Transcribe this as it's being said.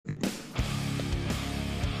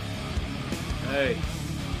Hey,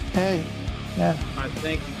 Hey, yeah, I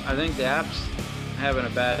think the app's having a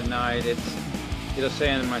bad night. It'll say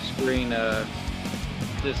on my screen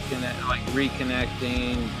disconnect, like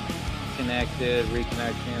reconnecting, connected,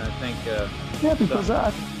 reconnecting. I think yeah, so. because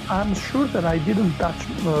I'm sure that I didn't touch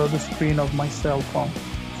the screen of my cell phone,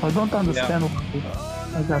 so I don't Yeah, understand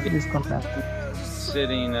why I got yeah, disconnected.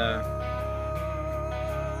 sitting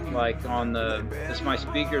like on this my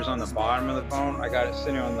speaker's on the bottom of the phone. I got it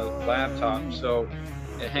sitting on the laptop, so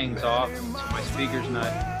it hangs off, and so my speaker's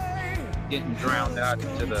not getting drowned out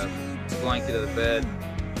into the blanket of the bed.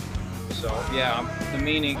 So yeah, the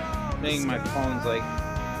meaning my phone's like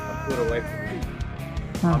a foot away from me.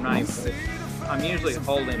 I'm not even. Mm-hmm. I'm usually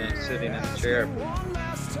holding it, sitting in the chair, but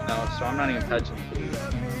no, so I'm not even touching the keys.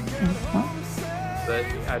 Mm-hmm. But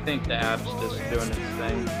I think the app's just doing its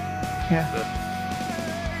thing. Yeah, The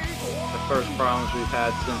the first problems we've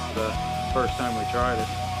had since the first time we tried it.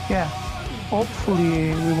 yeah.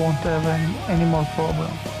 Hopefully, we won't have any more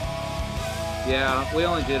problems. Yeah, we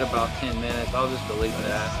only did about 10 minutes. I'll just delete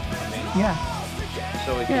that. I mean, Yeah,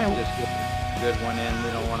 so we could yeah, just get a good one in.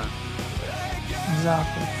 We don't want to.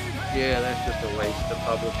 exactly, Yeah, that's just a waste to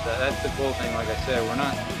publish that. That's the cool thing. Like I said, we're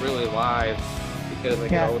not really live because I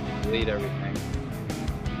could yeah, always delete everything.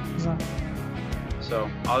 exactly. So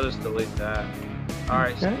I'll just delete that. All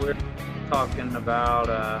right, so Okay. we're talking about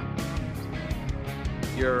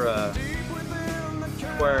your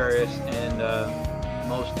Aquarius, and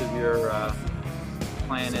most of your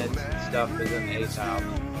planets and stuff is in the eighth house.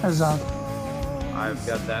 Exactly. I've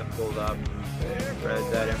got that pulled up, read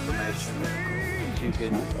that information. If you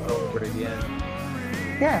could go over it again.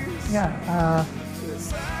 Yeah, yeah.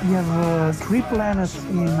 We have three planets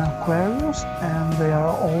in Aquarius, and they are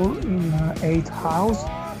all in eighth house.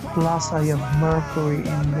 Plus, I have Mercury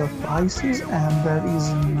in the Pisces, and that is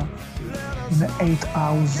in the eighth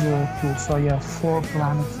house too. So I have four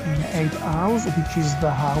planets in the eighth house, which is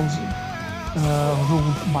the house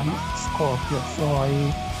ruled by Scorpio. So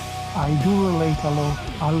I do relate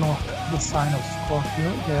a lot to the sign of Scorpio.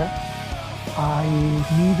 Yeah, I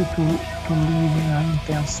need to live in an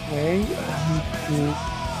intense way. I need to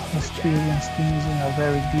experience things in a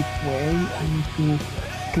very deep way. I need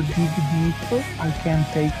to dig deeper. I can't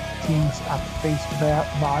take things at face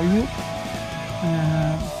value.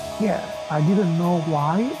 Yeah, I didn't know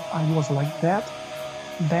why I was like that.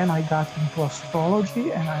 Then I got into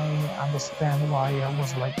astrology and I understand why I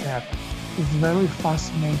was like that. It's very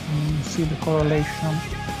fascinating. You see the correlation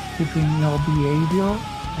between your behavior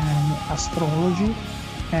and astrology,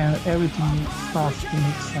 and everything starts to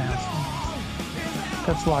make sense.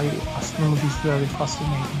 That's why astrology is very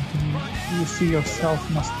fascinating to me. You see yourself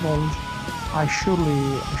in astrology. I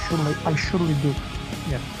surely do.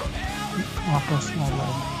 Yeah, on a personal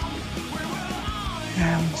level.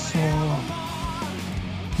 And so,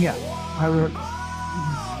 yeah,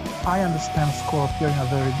 I understand Scorpio in a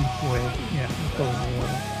very deep way. Yeah, because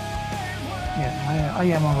yeah, I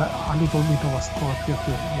am a little bit of a Scorpio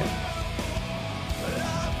too. Yeah,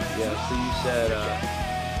 Yeah, so you said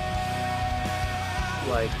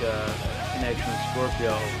like connection with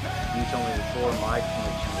Scorpio. You told me before my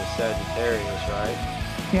connection with Sagittarius, right?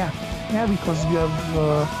 yeah, yeah, because you have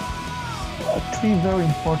three very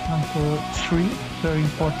important,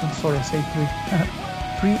 sorry, I say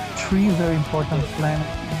three, three very important planets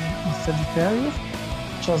in Sagittarius.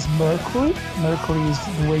 Just Mercury. Mercury is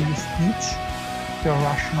the way you speak, your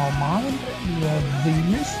rational mind. You have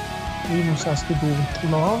Venus. Venus has to do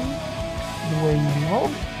with love, the way you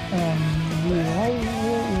love, and you have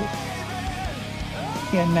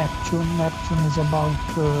yeah, Neptune. Neptune is about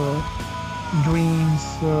dreams,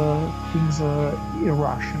 things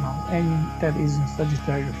irrational, and that is in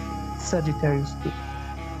Sagittarius. Sagittarius too.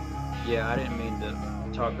 Yeah, I didn't mean to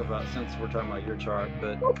talk about since we're talking about your chart,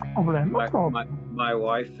 but No problem. No my my problem. my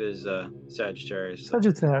wife is Sagittarius,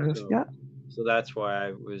 Sagittarius. so Yeah. so that's why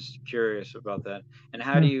I was curious about that. And Mhm.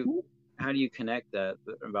 how do you connect that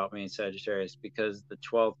about being Sagittarius? Because the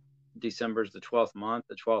 12th December is the 12th month,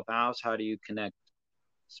 the 12th house. How do you connect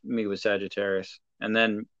me with Sagittarius? And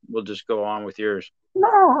then we'll just go on with yours.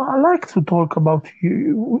 No, I like to talk about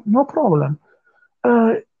you. No problem.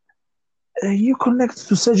 Uh, you connect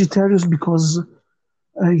to Sagittarius because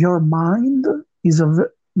your mind is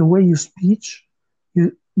the way you speak,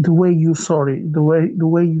 the way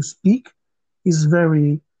you speak is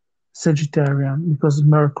very Sagittarian because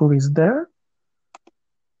Mercury is there,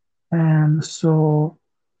 and so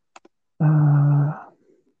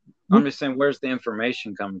I'm just saying, where's the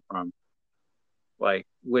information coming from? Like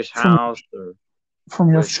which from house or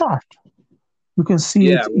from your which? chart you can see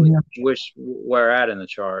Yeah, it in your which where at in the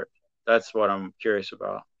chart? That's what I'm curious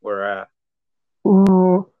about. Where at?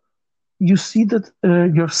 Uh, you see that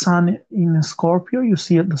your sun in Scorpio, you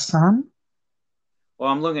see the sun. Well,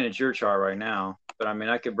 I'm looking at your chart right now, but I mean,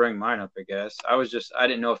 I could bring mine up, I guess. I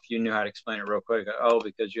didn't know if you knew how to explain it real quick. Oh,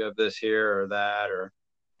 because you have this here or that, or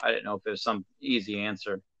I didn't know if there's some easy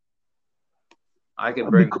answer. I could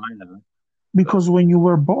bring Because, mine up, but because when you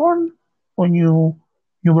were born, when you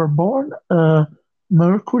were born,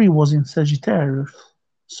 Mercury was in Sagittarius.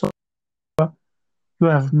 So you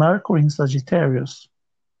have Mercury in Sagittarius.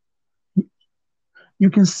 You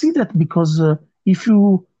can see that because if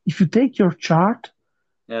you take your chart,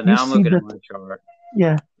 yeah, you now I'm see looking at that, my chart.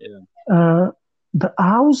 yeah, Yeah, uh, the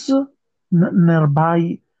house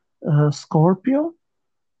nearby Scorpio,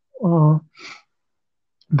 uh,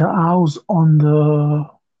 the house on the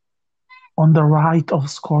right of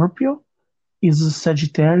Scorpio is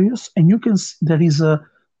Sagittarius, and you can see there is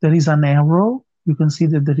an arrow. You can see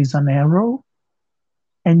that there is an arrow,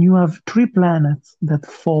 and you have three planets that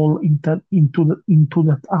fall into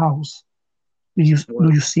that house. Do you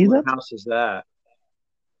see what that? house is that?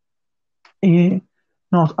 Eh,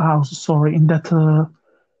 Not house, sorry. In that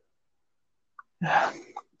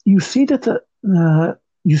you see that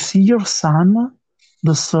you see your sun,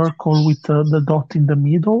 the circle with the dot in the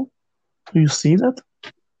middle. Do you see that?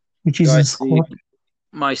 Which Do is I in see Scorpio.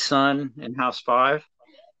 my son in house 5?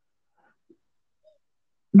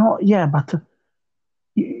 No, yeah, but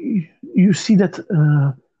you see that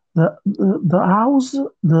the house,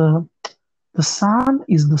 the sun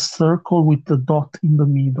is the circle with the dot in the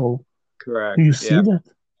middle. Do Correct. you Yeah. see that?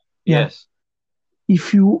 Yeah. Yes.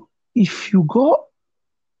 If you go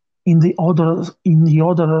in the other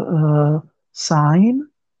sign,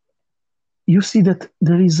 you see that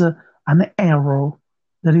there is an arrow.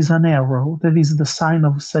 There is an arrow. That is the sign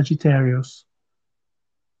of Sagittarius.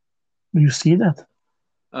 Do you see that?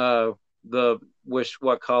 The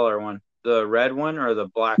what color one? The red one or the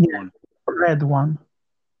black Yeah, one? red one.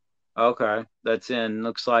 Okay, that's in.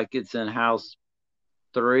 Looks like it's in house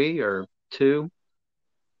 3 or 2.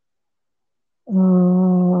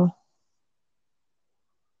 Uh,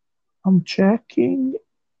 I'm checking.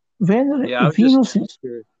 Yeah, I was just Venus is.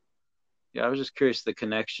 curious. Yeah, I was just curious the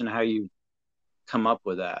connection, how you come up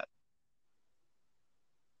with that.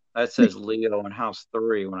 That says Leo in house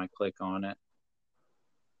 3 when I click on it.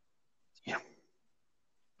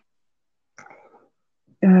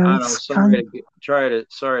 I don't know. It's kind. Sorry to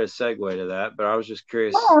segue to that, but I was just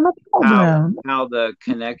curious No, no how problem. how the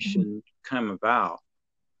connection come about.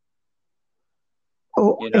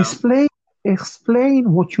 Oh, You know,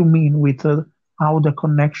 explain what you mean with how the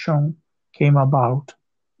connection came about.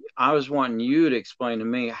 I was wanting you to explain to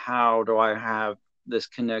me, how do I have this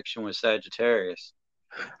connection with Sagittarius?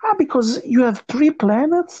 Because you have three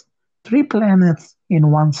planets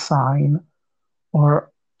in one sign,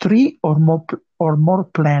 or three or more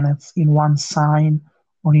planets in one sign,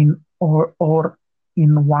 or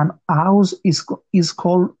in one house is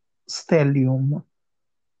called stellium.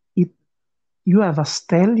 It You have a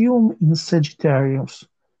stellium in Sagittarius.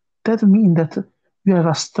 That means that you have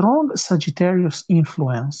a strong Sagittarius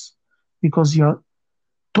influence because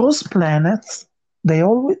those planets, they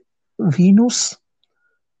always, Venus,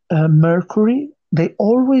 Mercury, they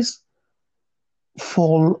always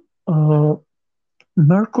fall.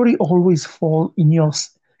 Mercury always fall in your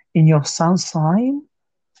sun sign,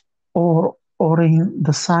 or in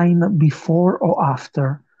the sign before or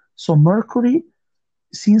after. So Mercury,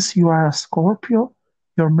 since you are a Scorpio,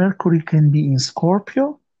 your Mercury can be in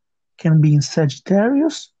Scorpio, can be in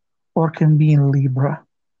Sagittarius, or can be in Libra.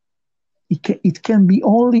 It can be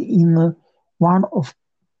only in one of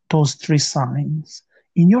those three signs.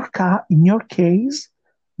 In your case,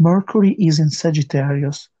 Mercury is in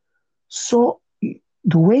Sagittarius. So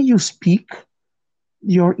the way you speak,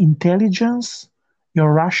 your intelligence,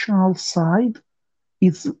 your rational side,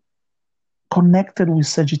 is connected with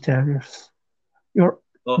Sagittarius. You're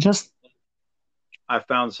Well, just I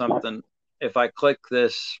found something. If I click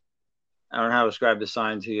this, I don't know how to describe the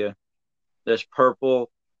sign to you. There's purple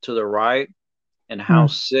to the right in mm,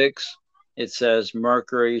 house 6. It says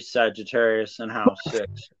Mercury, Sagittarius in house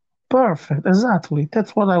 6. perfect. Exactly.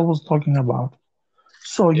 That's what I was talking about.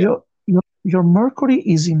 So Yeah, your Mercury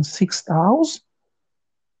is in sixth house,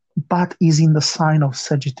 but is in the sign of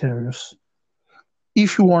Sagittarius.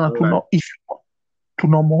 If you wanted to correct. know, if you want to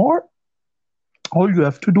know more, all you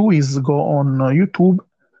have to do is go on YouTube,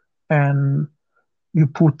 and you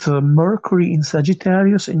put Mercury in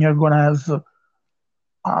Sagittarius, and you're gonna have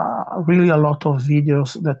really a lot of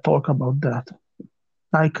videos that talk about that,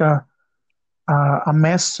 like a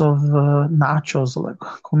mess of nachos, like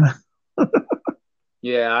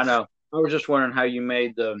Yeah, I know. I was just wondering how you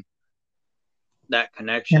made that Yeah.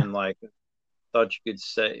 connection, like thought you could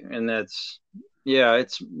say, and that's yeah,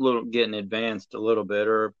 it's a little getting advanced a little bit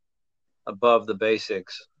or above the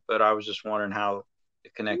basics. But I was just wondering how the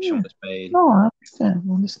connection Yeah. was made. No, I understand.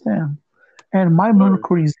 I understand. And my Or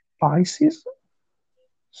Mercury is Pisces,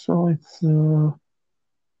 so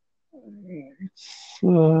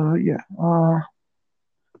yeah.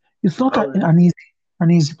 It's not oh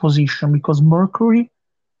an easy position because Mercury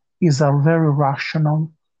is a very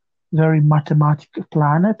rational, very mathematical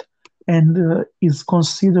planet, and is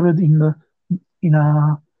considered in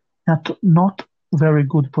a not very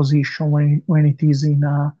good position when it is in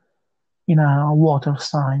a water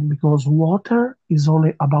sign, because water is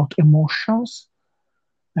only about emotions,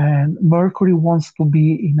 and Mercury wants to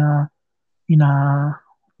be in a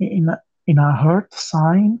in a earth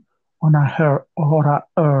sign on a her or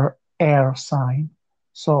a air sign.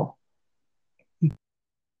 So it's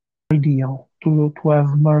ideal to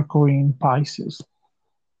have Mercury in Pisces.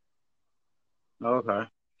 okay,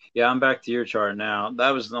 yeah, I'm back to your chart now.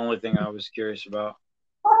 That was the only thing I was curious about.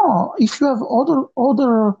 Oh, if you have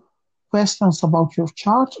other questions about your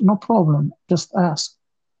chart, no problem. Just ask.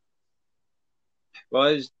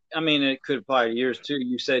 Well, I mean, it could apply to yours too.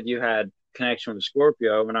 You said you had connection with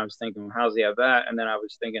Scorpio, and I was thinking, well, how's he have that? And then I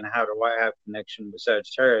was thinking, how do I have connection with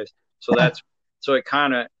Sagittarius? So Yeah, that's so it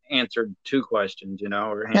kind of answered two questions, or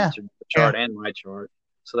yeah, answered the chart and my chart.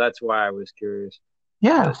 So that's why I was curious.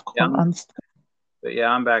 yeah. But Of yeah, course, I understand.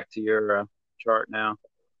 I'm back to your chart now.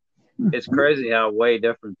 It's Mhm. crazy how way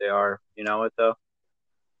different they are. You know what though?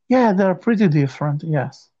 Yeah, they're pretty different.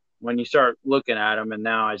 Yes. When you start looking at them, and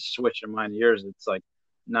now I switch in mine to yours, it's like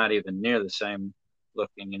not even near the same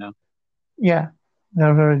looking. Yeah,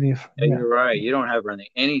 they're very different. Yeah, Yeah. you're right. You don't have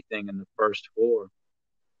anything in the first four.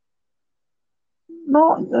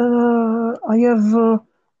 No,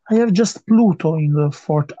 I have just Pluto in the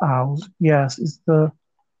fourth house. Yes, it's the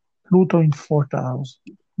Pluto in fourth house.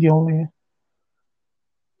 The only,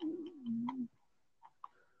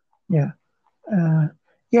 yeah, uh,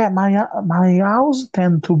 yeah. My house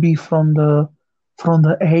tend to be from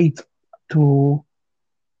the eighth to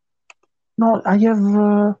no. I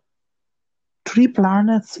have three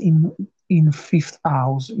planets in fifth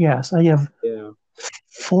house. Yes, I have Yeah,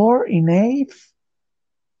 four in eighth,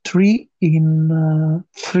 three in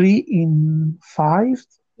five.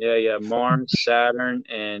 yeah, yeah. Mars, Saturn,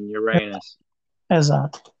 and Uranus.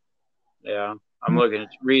 Exactly. Yeah, I'm looking at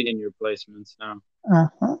reading your placements now.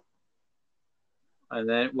 Uh-huh. And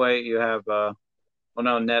then wait, you have well,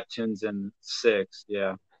 no, Neptune's in sixth.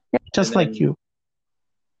 Yeah, Yeah, and just like then you.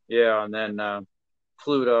 yeah, and then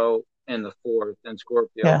Pluto in the fourth, and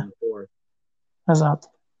Scorpio Yeah, in the fourth. exactly.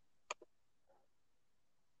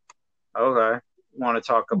 Okay, want to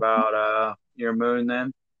talk about your moon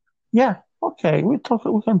then? Yeah, okay. We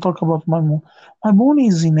can talk about my moon. My moon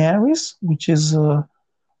is in Aries, which is a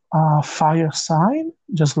fire sign,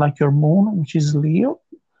 just like your moon, which is Leo,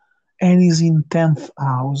 and is in 10th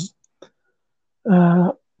house.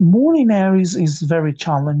 Moon in Aries is very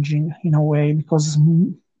challenging in a way because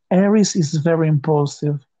Aries is very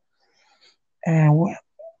impulsive, and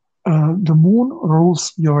the moon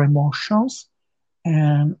rules your emotions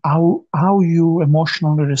and how you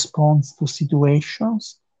emotionally respond to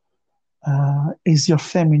situations is your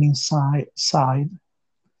feminine side.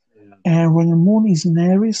 Yeah, And when the moon is in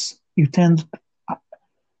Aries, you tend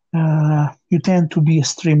to be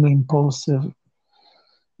extremely impulsive.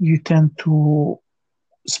 You tend to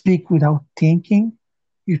speak without thinking.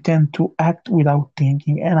 You tend to act without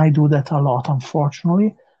thinking, and I do that a lot,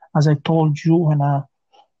 unfortunately. As I told you, when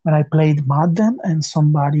I played Madden and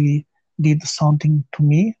somebody did something to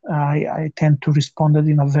me, I tend to respond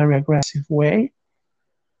in a very aggressive way.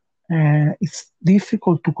 It's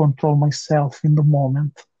difficult to control myself in the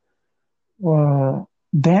moment.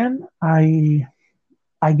 Then I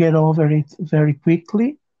get over it very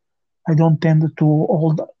quickly. I don't tend to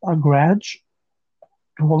hold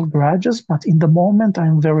grudges, but in the moment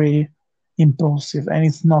I'm very impulsive, and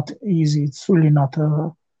it's not easy. It's really not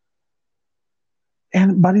a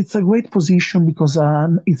and but it's a great position because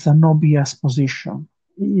it's a no BS position.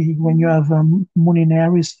 When you have moon in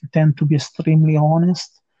Aries, you tend to be extremely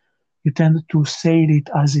honest. You tend to say it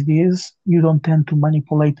as it is. You don't tend to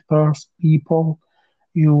manipulate people.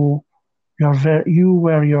 You you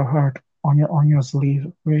wear your heart on your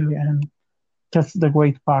sleeve, really, and that's the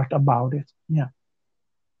great part about it. Yeah,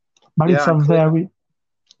 but yeah. it's a very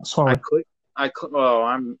I sorry. clicked. Oh,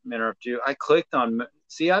 I'm interrupt you. I clicked on.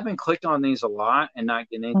 See, I've been clicked on these a lot and not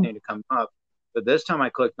getting anything to come up. But this time I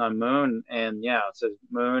clicked on Moon, and yeah, it says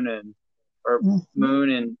Moon and or Mhm. Moon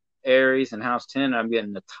and Aries and House 10. I'm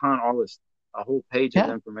getting a whole page of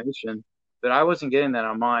Yeah, information. but I wasn't getting that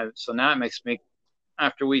on mine. So now it makes me,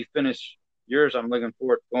 after we finish yours, I'm looking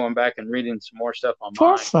forward to going back and reading some more stuff on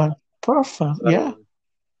mine. Perfect. Perfect. But Yeah,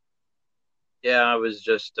 yeah, I was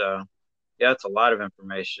just, yeah, it's a lot of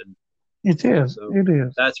information. it is. So It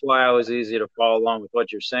is. that's why I was easy to follow along with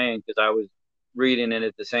what you're saying because I was reading it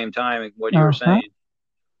at the same time and what you were Uh-huh. saying.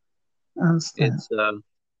 Understand. It's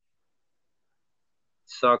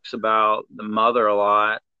sucks about the mother a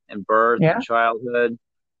lot and birth and Yeah. childhood.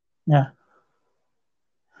 Yeah.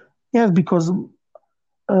 Yes, because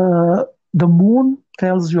the moon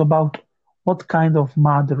tells you about what kind of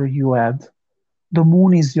mother you had. The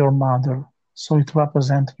moon is your mother, so it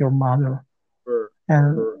represents your mother. for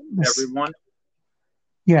And for this, everyone.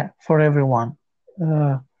 yeah, for everyone.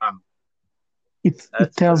 Uh, Wow, it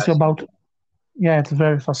that's tells you about, fascinating. yeah, it's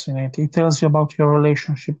very fascinating. It tells you about your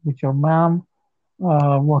relationship with your mom,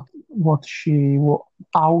 what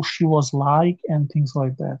how she was like, and things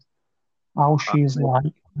like that. How I'm she is make,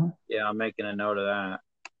 like. yeah, I'm making a note of that.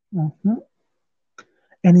 Mhm.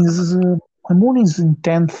 And his my moon is in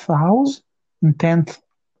 10th house, in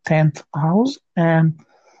 10th house, and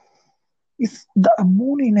if the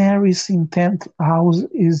moon in Aries in 10th house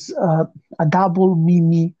is a double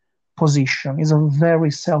mimi position, is a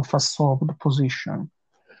very self-absorbed position.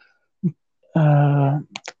 Uh,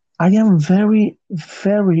 I am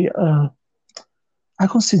I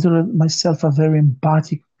consider myself a very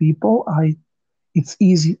empathic people. It's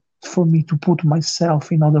easy for me to put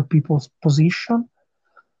myself in other people's position,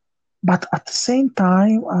 but at the same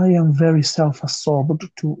time, I am very self-absorbed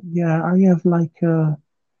too. Yeah, I have like,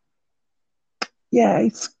 yeah,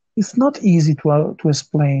 it's not easy to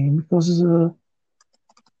explain because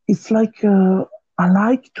it's like I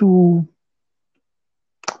like to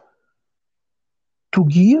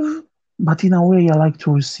give, but in a way I like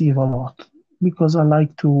to receive a lot because I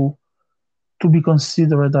like to be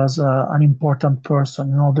considered as an important person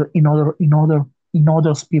in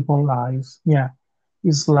others people's lives. Yeah,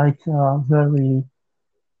 it's like a very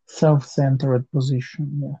self-centered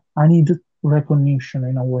position. Yeah, I need recognition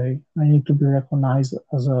in a way. I need to be recognized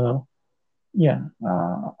as a, yeah,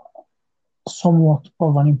 somewhat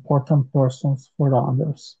of an important person for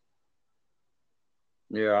others.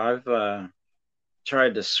 Yeah, I've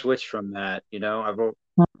tried to switch from that.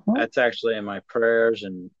 Uh-huh, That's actually in my prayers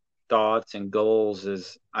and thoughts and goals.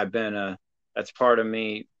 Is I've been a That's part of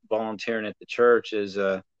me volunteering at the church. Is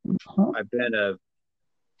uh-huh. I've been a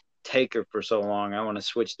taker for so long. I want to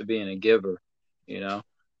switch to being a giver. You know.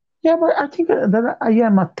 Yeah, but I think that I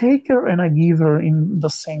am a taker and a giver in the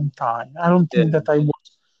same time. I don't think Yeah. that I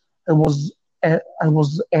was I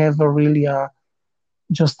was ever really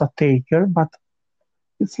just a taker, but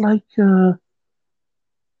it's like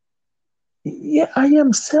yeah, I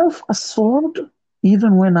am self-absorbed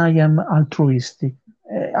even when I am altruistic.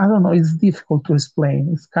 I don't know. It's difficult to explain.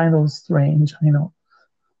 It's kind of strange, you know.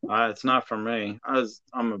 It's not for me.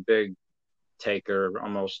 I'm a big taker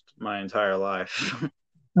almost my entire life.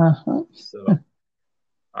 Uh-huh. So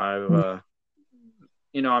I've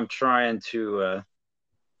I'm trying to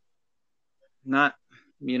not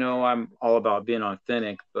I'm all about being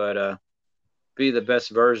authentic, but be the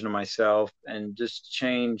best version of myself and just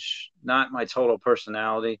change not my total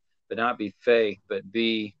personality, but not be fake, but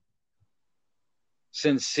be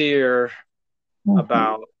sincere Mhm.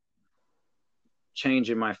 about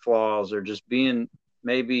changing my flaws or just being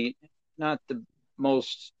maybe not the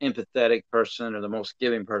most empathetic person or the most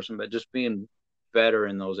giving person, but just being better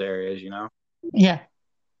in those areas, Yeah,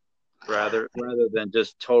 rather than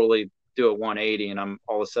just totally do a 180 and I'm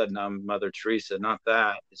all of a sudden I'm Mother Teresa. Not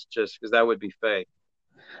that. It's just because that would be fake,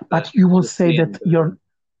 but but you will just say being that better.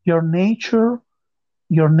 your nature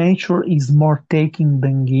your nature is more taking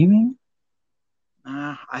than giving.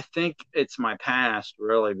 I think it's my past,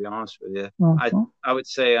 really, to be honest with you. I Uh-huh. I would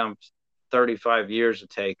say I'm 35 years a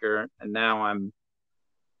taker, and now I'm,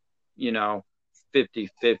 you know,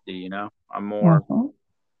 50-50, I'm more Uh-huh.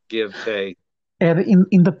 give take. And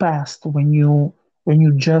in the past, when you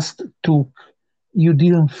just took, you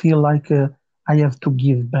didn't feel like I have to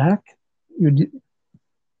give back. You did.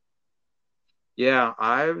 Yeah,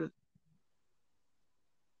 I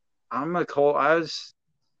was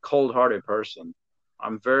cold-hearted person.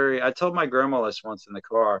 I told my grandma this once in the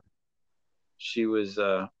car. She was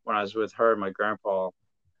when I was with her and my grandpa,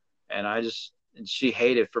 and she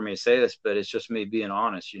hated for me to say this, but it's just me being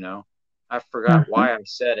honest. I forgot Uh-huh. why I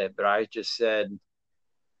said it, but I just said,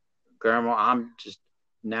 Grandma, I'm just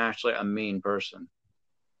naturally a mean person.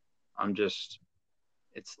 I'm just,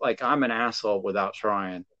 it's like I'm an asshole without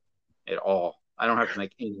trying at all. I don't have to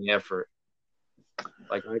make any effort.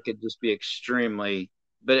 Like I could just be extremely.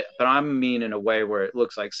 but I'm mean in a way where it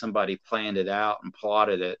looks like somebody planned it out and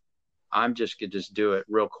plotted it. I'm just could just do it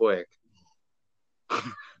real quick.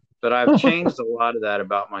 But I've changed a lot of that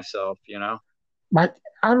about myself, you know. But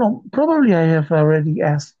I don't know, probably I have already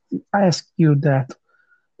asked you that.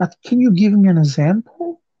 But can you give me an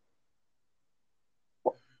example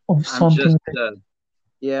of I'm something just that,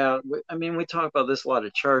 yeah, I mean, we talk about this a lot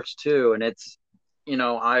at church too, and it's,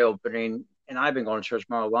 eye opening. And I've been going to church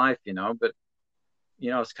my whole life, but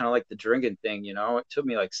it's kind of like the drinking thing. It took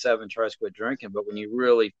me like 7 tries to quit drinking, but when you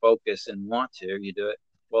really focus and want to, you do it.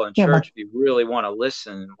 Well, in yeah, but church, if you really want to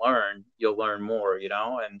listen and learn, you'll learn more,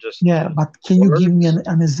 and just yeah, but can you give me words.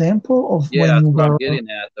 an example of Yeah, when that's you what I'm were, getting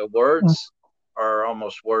at. The uh, words are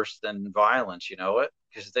almost worse than violence, you know it?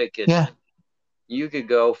 Because yeah, you could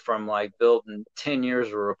go from like building 10 years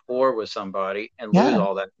of rapport with somebody and lose yeah,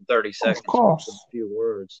 all that in 30 of seconds with a course. few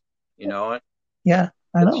words. You know it? Yeah,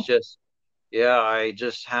 I It's know. just, yeah, I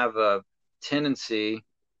just have a tendency,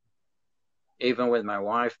 even with my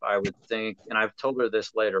wife, I would think, and I've told her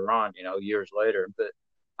this later on, years later, but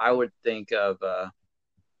I would think of,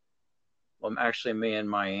 well, actually, me and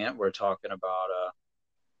my aunt were talking about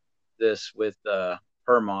this with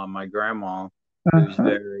her mom, my grandma, who's Uh-huh,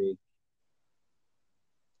 very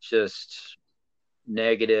just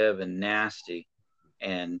negative and nasty.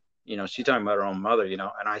 And, she's talking about her own mother, and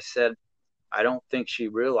I said, I don't think she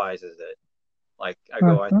realizes it. Like, I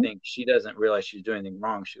go, I uh-huh. think she doesn't realize she's doing anything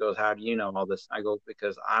wrong. She goes, how do you know all this? I go,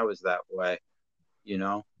 because I was that way, you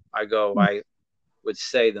know? I go, I would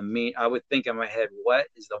say I would think in my head, what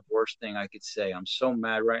is the worst thing I could say? I'm so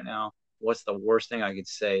mad right now. What's the worst thing I could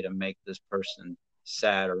say to make this person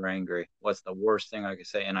sad or angry? What's the worst thing I could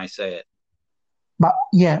say? And I say it. But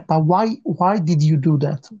yeah, but why did you do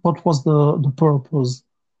that? What was the purpose?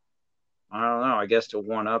 I don't know. I guess to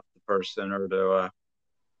one up the person or to,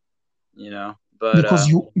 but Because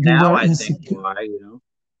you now were I think insecure, why.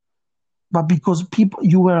 but because people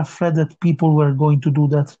you were afraid that people were going to do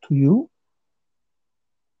that to you.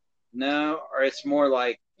 No, or it's more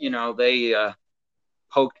like, they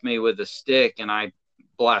poked me with a stick and I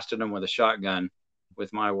blasted them with a shotgun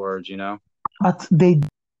with my words. But they do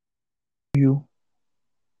you.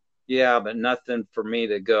 Yeah, but nothing for me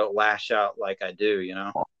to go lash out like I do.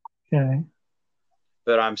 Okay.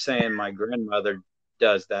 But I'm saying my grandmother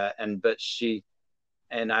does that, and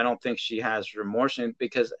I don't think she has remorse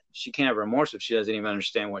because she can't have remorse if she doesn't even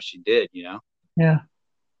understand what she did. Yeah.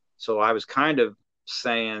 So I was kind of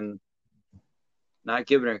saying, not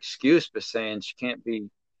giving her an excuse, but saying she can't be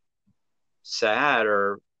sad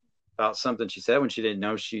or about something she said when she didn't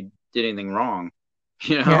know she did anything wrong,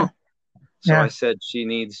 you Yeah. know? So I Yeah. said she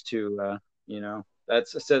needs to, I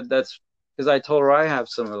said that's because I told her I have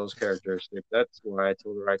some of those characteristics. That's why I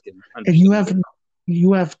told her I can And understand it.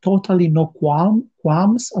 you have totally no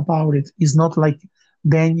qualms about it. It's not like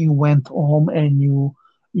then you went home and you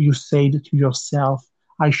said to yourself,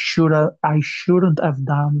 I shouldn't have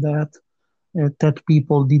done that. That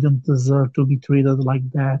people didn't deserve to be treated like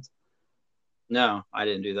that. No, I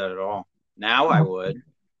didn't do that at all. Now I Oh, would.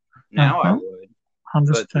 Now I uh-huh. would. But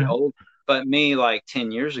Understand. but me like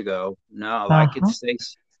 10 years ago, no, I could Uh-huh. say,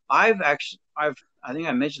 I think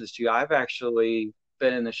I mentioned this to you. I've actually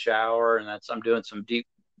been in the shower and I'm doing some deep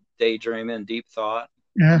daydreaming, deep thought.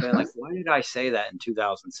 And been Uh-huh. like, why did I say that in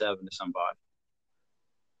 2007 to somebody?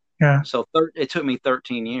 Yeah. So it took me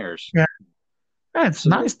 13 years. Yeah. Yeah, it's So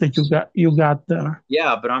nice that you got there.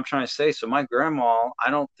 yeah, but I'm trying to say, so my grandma, I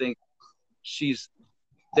don't think she's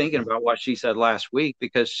thinking about what she said last week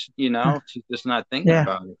because, she's just not thinking Yeah.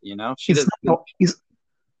 about it. She It's doesn't think. not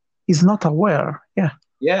is not aware. Yeah.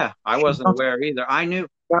 Yeah, I She's wasn't not aware either. I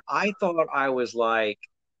thought I was like,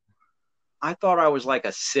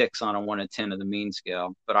 a 6 on a 1 to 10 of the mean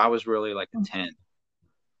scale, but I was really like a 10. I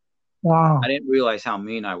wow. didn't realize how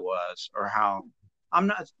mean I was or how I'm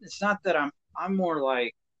not. It's not that I'm more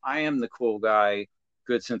like I am the cool guy,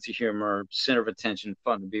 good sense of humor, center of attention,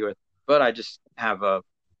 fun to be with, but I just have a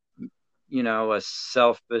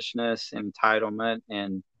selfishness, entitlement,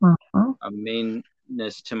 and Uh-huh. a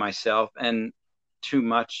meanness to myself and too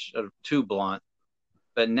blunt.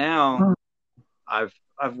 But now Uh,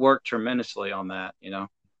 I've worked tremendously on that.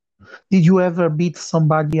 Did you ever beat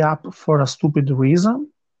somebody up for a stupid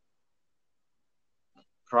reason?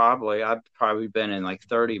 Probably I've probably been in like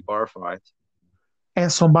 30 bar fights.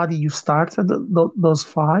 And somebody you started those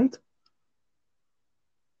fight?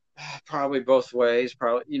 Probably both ways,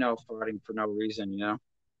 probably, fighting for no reason.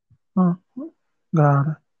 Uh,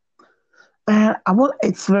 got it.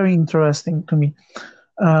 It's very interesting to me.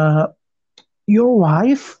 Uh, your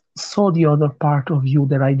wife saw the other part of you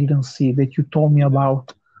that I didn't see, that you told me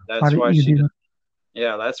about, That's but why you she didn't.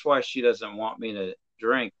 Yeah, that's why she doesn't want me to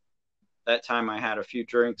drink. That time I had a few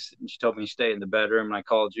drinks and she told me to stay in the bedroom and I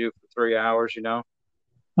called you for 3 hours,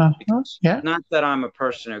 Uh-huh. because Yeah. not that I'm a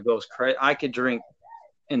person who goes crazy. I could drink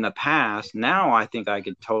in the past. Now I think I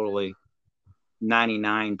could totally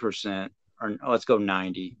 99%, or let's go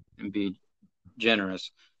 90 and be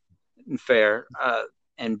generous and fair,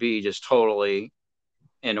 and be just totally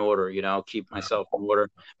in order, keep myself in order.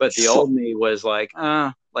 But the So old me was like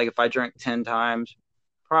if I drank 10 times,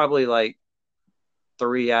 probably like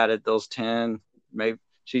three out of those 10, maybe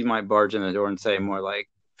she might barge in the door and say more like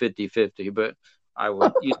 50-50, but I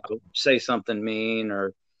would, say something mean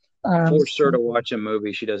or I force her to understand. watch a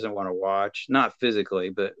movie she doesn't want to watch, not physically,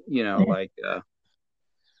 but, Yeah. like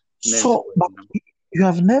So, mentally. but you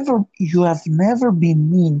have never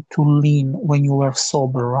been mean to Lynn when you were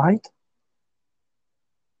sober, right?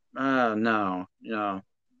 No, no.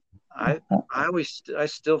 I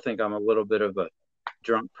still think I'm a little bit of a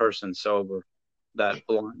drunk person sober. That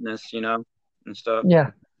bluntness, and stuff.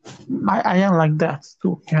 Yeah, I am like that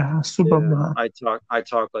too. Yeah, super Yeah, blunt. I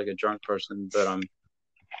talk like a drunk person,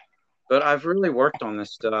 but I've really worked on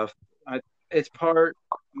this stuff. It's part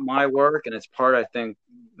my work and it's part I think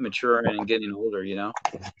maturing and getting older,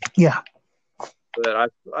 Yeah,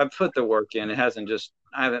 But I've put the work in. I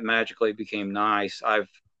haven't magically became nice.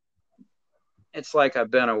 It's like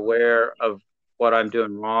I've been aware of what I'm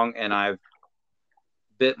doing wrong and I've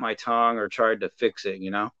bit my tongue or tried to fix it.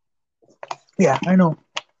 yeah, I know.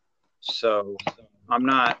 So I'm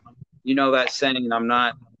not, that saying, I'm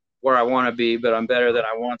not where I want to be, but I'm better than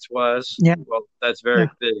I once was. Yeah, Well, that's very yeah.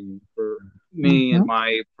 fitting for me and Hmm.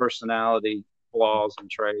 my personality flaws and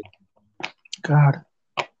traits. God,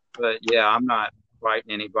 But yeah, I'm not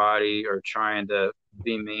fighting anybody or trying to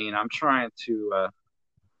be mean. I'm trying to,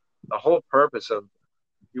 the whole purpose of,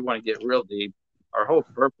 you want to get real deep, our whole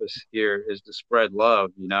purpose here is to spread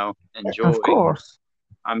love, and of joy. course.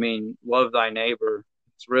 I mean, love thy neighbor.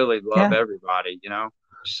 It's really love Yeah. everybody.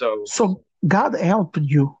 So So God helped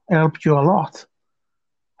you a lot.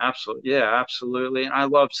 absolutely, yeah, absolutely. And I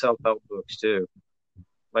love self-help books too.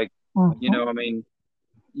 Like, Hmm. I mean,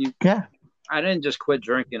 you, Yeah, I didn't just quit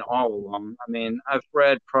drinking all along. I mean, I've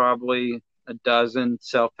read probably a dozen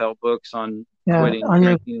self-help books on yeah. quitting I have,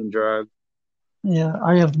 drinking and drugs. yeah,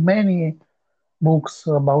 I have many books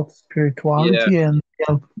about Yeah, spirituality, and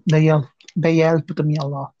they helped me a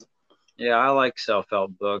lot. yeah, I like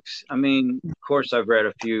self-help books. I mean, of course, I've read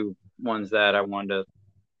a few ones that I wanted to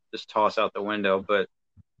just toss out the window, but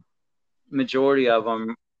majority of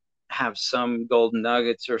them have some golden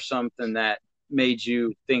nuggets or something that made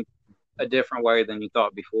you think a different way than you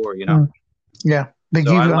thought before. Mm, yeah, they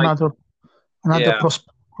So give I you like, another yeah,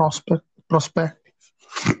 prospect.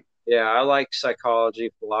 yeah, I like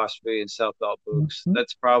psychology, philosophy, and self-help books. Mhm.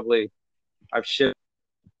 That's probably I've shifted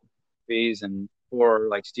these and for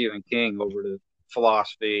like Stephen King over to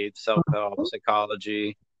philosophy, self-help,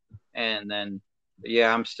 psychology, and then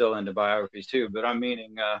yeah, I'm still into biographies too. But I'm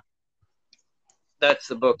meaning that's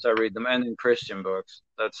the books I read them, and then Christian books.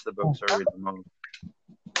 That's the books I read the most.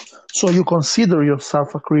 So you consider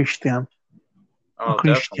yourself a Christian? A Oh,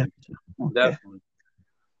 Christian. definitely, Okay. definitely.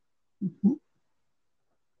 Mhm.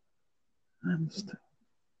 I understand.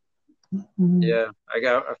 Mm. Yeah,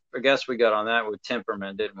 I guess we got on that with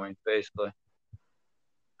temperament, didn't we? Basically.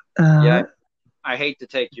 Yeah, Uh, I hate to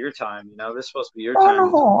take your time. This is supposed to be your oh time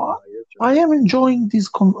to talk no, about your I journey. am enjoying this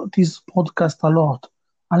podcast a lot.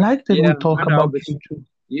 I like that Yeah, we I talk know, about but you too.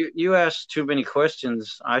 you asked too many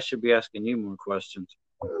questions. I should be asking you more questions.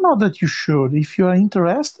 Not that you should. If you are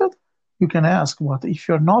interested, you can ask. But if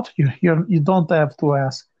you're not, you don't have to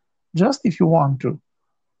ask. Just if you want to.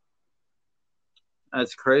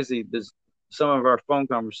 That's crazy. Because some of our phone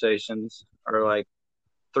conversations are like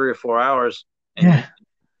 3 or 4 hours, and Yeah,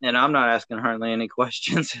 and I'm not asking hardly any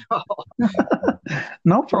questions at all.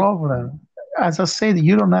 no problem. As I said,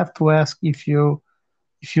 you don't have to ask if you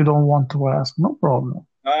don't want to ask. No problem.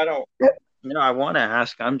 I don't. Yeah, I want to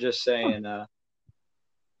ask. I'm just saying.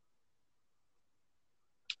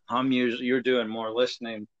 You're doing more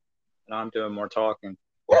listening, and I'm doing more talking.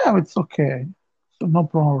 yeah, it's okay. So no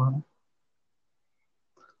problem.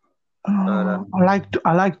 But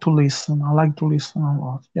I like to listen. I like to listen a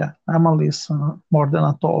lot. Yeah, I'm a listener more than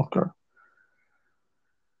a talker.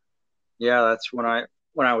 yeah, that's when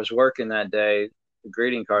I was working that day, the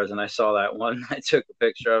greeting cards, and I saw that one. I took a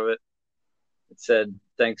picture of it. It said,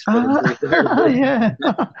 "Thanks for the free Ah, therapy." yeah,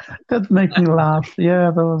 that make me laugh.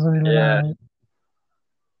 Yeah, that was really Yeah. nice.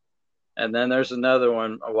 And then there's another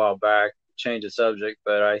one a while back, change the subject,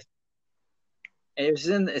 but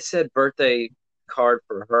it said birthday card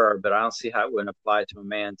for her, but I don't see how it wouldn't apply to a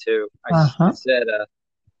man too. Uh-huh. It said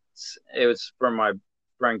it was from my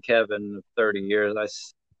friend Kevin of 30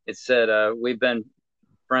 years. It said we've been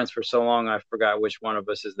friends for so long I forgot which one of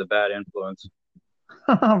us is the bad influence,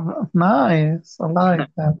 Nice. I like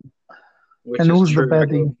that. which And is who's the true.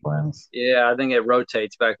 bad influence? Yeah, I think it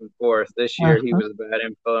rotates back and forth. This year he Uh-huh. was a bad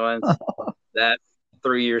influence. That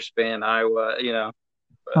 3 year span I was,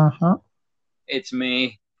 but Uh-huh. it's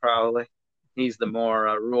me probably. He's the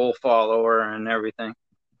more rule follower and everything,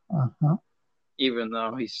 Uh-huh. even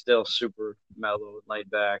though he's still super mellow and laid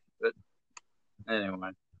back. But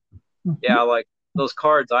anyway, Mhm. yeah, like those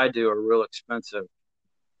cards I do are real expensive.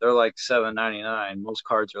 They're like $7.99. Most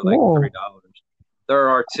cards are like Whoa. $3. They're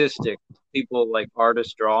artistic. People like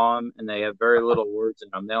artists draw them, and they have very little words in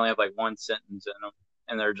them. They only have like one sentence in them,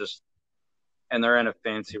 and they're in a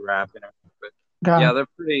fancy wrapping. But yeah, Got they're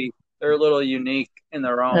pretty. They're a little unique in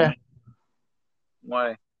their yeah. own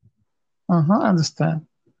way. Uh-huh. I understand.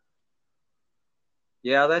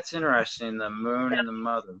 Yeah, that's interesting. The moon and the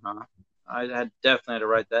mother, huh? I had definitely had to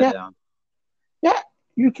write that Yeah. down. Yeah.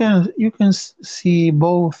 You can see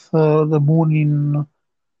both the moon in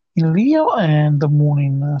Leo and the moon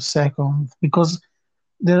in second because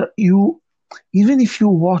there you even if you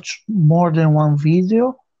watch more than one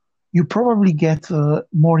video, you probably get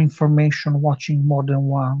more information watching more than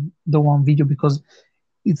one video because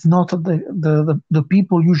it's not the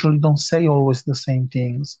people usually don't say always the same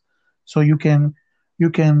things, so you can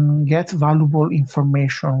get valuable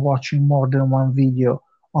information watching more than one video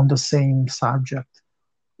on the same subject.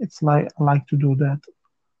 It's like I like to do that.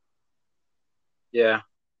 Yeah,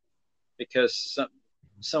 because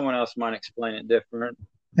someone else might explain it different.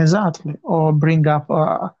 Exactly, or bring up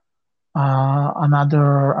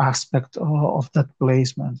another aspect of that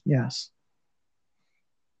placement. Yes.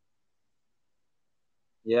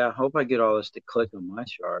 Yeah, I hope I get all this to click on my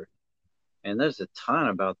chart. And there's a ton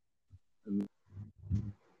about